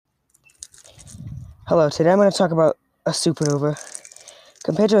Hello, today I'm going to talk about a supernova.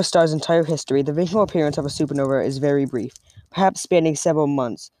 Compared to a star's entire history, the visual appearance of a supernova is very brief, perhaps spanning several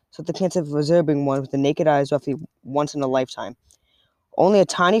months, so the chance of observing one with the naked eye is roughly once in a lifetime. Only a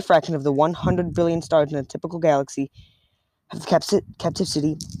tiny fraction of the 100 billion stars in a typical galaxy have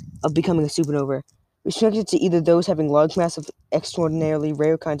capacity of becoming a supernova, restricted to either those having large mass of extraordinarily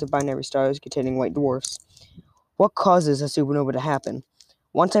rare kinds of binary stars containing white dwarfs. What causes a supernova to happen?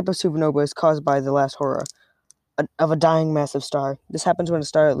 One type of supernova is caused by the last horror of a dying massive star. This happens when a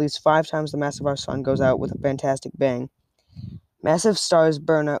star at least 5 times the mass of our sun goes out with a fantastic bang. Massive stars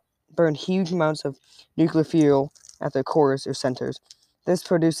burn huge amounts of nuclear fuel at their cores or centers. This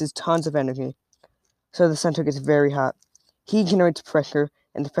produces tons of energy, so the center gets very hot. Heat generates pressure,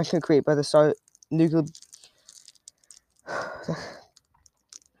 and the pressure created by the star nuclear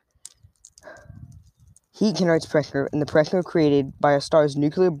Heat generates pressure, and the pressure created by a star's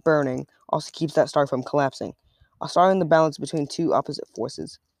nuclear burning also keeps that star from collapsing. A star in the balance between two opposite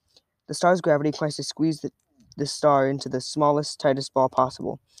forces. The star's gravity tries to squeeze the star into the smallest, tightest ball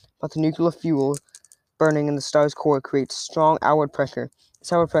possible, but the nuclear fuel burning in the star's core creates strong outward pressure.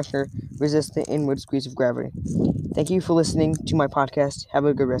 This outward pressure resists the inward squeeze of gravity. Thank you for listening to my podcast. Have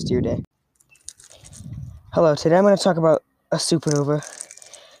a good rest of your day. Hello, today I'm going to talk about a supernova.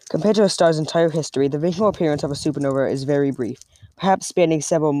 Compared to a star's entire history, the visual appearance of a supernova is very brief, perhaps spanning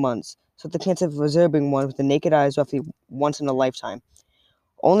several months, so the chance of observing one with the naked eye is roughly once in a lifetime.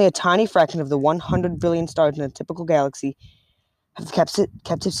 Only a tiny fraction of the 100 billion stars in a typical galaxy have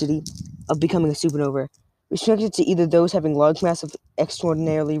capacity of becoming a supernova, restricted to either those having large mass of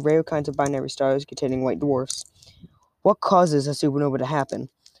extraordinarily rare kinds of binary stars containing white dwarfs. What causes a supernova to happen?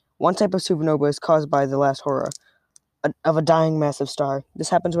 One type of supernova is caused by the last horror of a dying massive star. This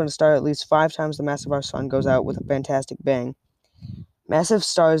happens when a star at least 5 times the mass of our sun goes out with a fantastic bang. Massive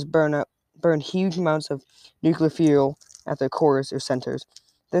stars burn huge amounts of nuclear fuel at their cores or centers.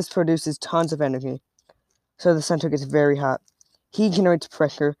 This produces tons of energy, so the center gets very hot. Heat generates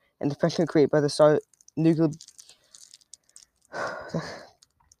pressure, and the pressure created by the star nuclear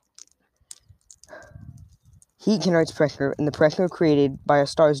Heat generates pressure, and the pressure created by a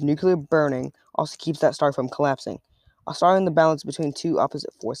star's nuclear burning also keeps that star from collapsing. A star in the balance between two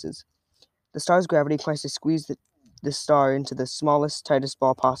opposite forces. The star's gravity tries to squeeze the star into the smallest, tightest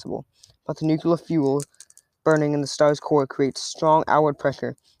ball possible, but the nuclear fuel burning in the star's core creates strong outward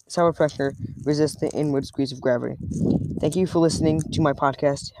pressure. This outward pressure resists the inward squeeze of gravity. Thank you for listening to my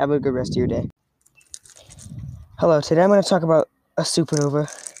podcast. Have a good rest of your day. Hello, today I'm going to talk about a supernova.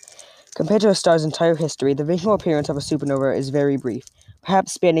 Compared to a star's entire history, the visual appearance of a supernova is very brief,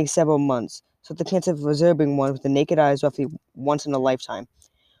 perhaps spanning several months, so the chance of observing one with the naked eye is roughly once in a lifetime.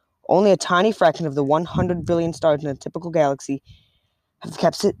 Only a tiny fraction of the 100 billion stars in a typical galaxy have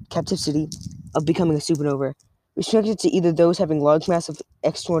capacity of becoming a supernova, restricted to either those having large mass of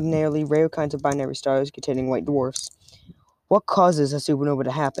extraordinarily rare kinds of binary stars containing white dwarfs. What causes a supernova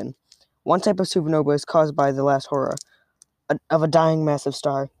to happen? One type of supernova is caused by the last horror of a dying massive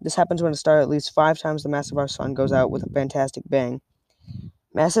star. This happens when a star at least 5 times the mass of our sun goes out with a fantastic bang.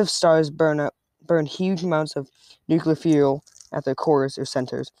 Massive stars burn huge amounts of nuclear fuel at their cores or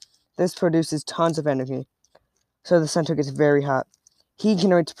centers. This produces tons of energy, so the center gets very hot. Heat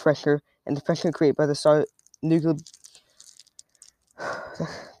generates pressure, and the pressure created by the star nuclear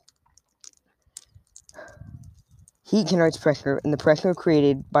Heat generates pressure, and the pressure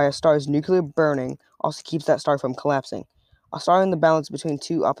created by a star's nuclear burning also keeps that star from collapsing. A star in the balance between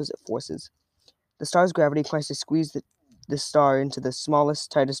two opposite forces. The star's gravity tries to squeeze the star into the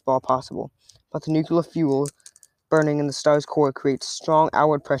smallest, tightest ball possible, but the nuclear fuel burning in the star's core creates strong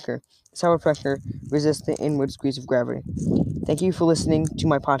outward pressure. This outward pressure resists the inward squeeze of gravity. Thank you for listening to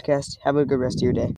my podcast. Have a good rest of your day.